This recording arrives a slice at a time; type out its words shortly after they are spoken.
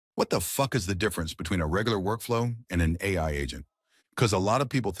What the fuck is the difference between a regular workflow and an AI agent? Because a lot of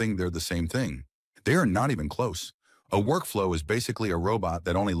people think they're the same thing. They are not even close. A workflow is basically a robot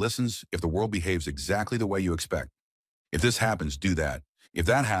that only listens if the world behaves exactly the way you expect. If this happens, do that. If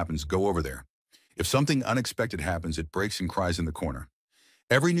that happens, go over there. If something unexpected happens, it breaks and cries in the corner.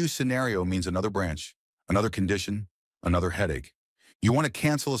 Every new scenario means another branch, another condition, another headache. You want to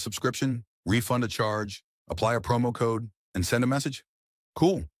cancel a subscription, refund a charge, apply a promo code, and send a message?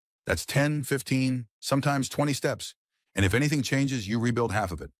 Cool. That's 10, 15, sometimes 20 steps. And if anything changes, you rebuild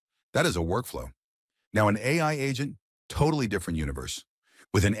half of it. That is a workflow. Now, an AI agent, totally different universe.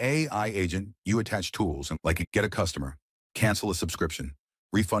 With an AI agent, you attach tools like get a customer, cancel a subscription,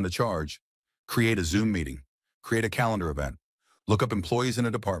 refund a charge, create a Zoom meeting, create a calendar event, look up employees in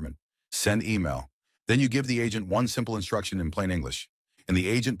a department, send email. Then you give the agent one simple instruction in plain English, and the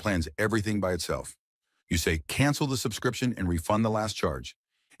agent plans everything by itself. You say, cancel the subscription and refund the last charge.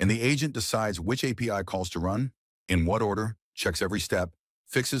 And the agent decides which API calls to run, in what order, checks every step,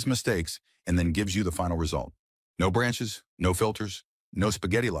 fixes mistakes, and then gives you the final result. No branches, no filters, no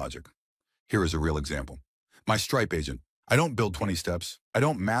spaghetti logic. Here is a real example. My Stripe agent. I don't build 20 steps. I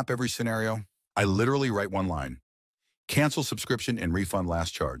don't map every scenario. I literally write one line. Cancel subscription and refund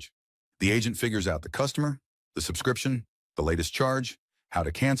last charge. The agent figures out the customer, the subscription, the latest charge, how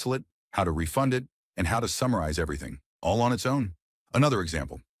to cancel it, how to refund it, and how to summarize everything, all on its own. Another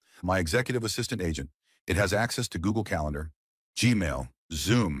example. My executive assistant agent. It has access to Google Calendar, Gmail,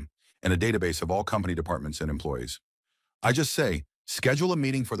 Zoom, and a database of all company departments and employees. I just say, schedule a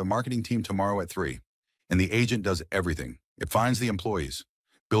meeting for the marketing team tomorrow at 3, and the agent does everything. It finds the employees,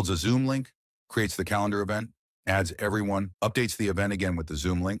 builds a Zoom link, creates the calendar event, adds everyone, updates the event again with the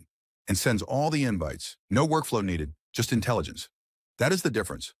Zoom link, and sends all the invites. No workflow needed, just intelligence. That is the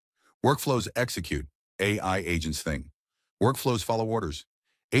difference. Workflows execute, AI agents think. Workflows follow orders.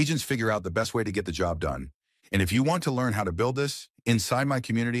 Agents figure out the best way to get the job done. And if you want to learn how to build this, inside my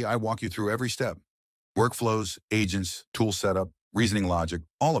community, I walk you through every step. Workflows, agents, tool setup, reasoning logic,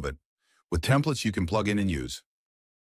 all of it, with templates you can plug in and use.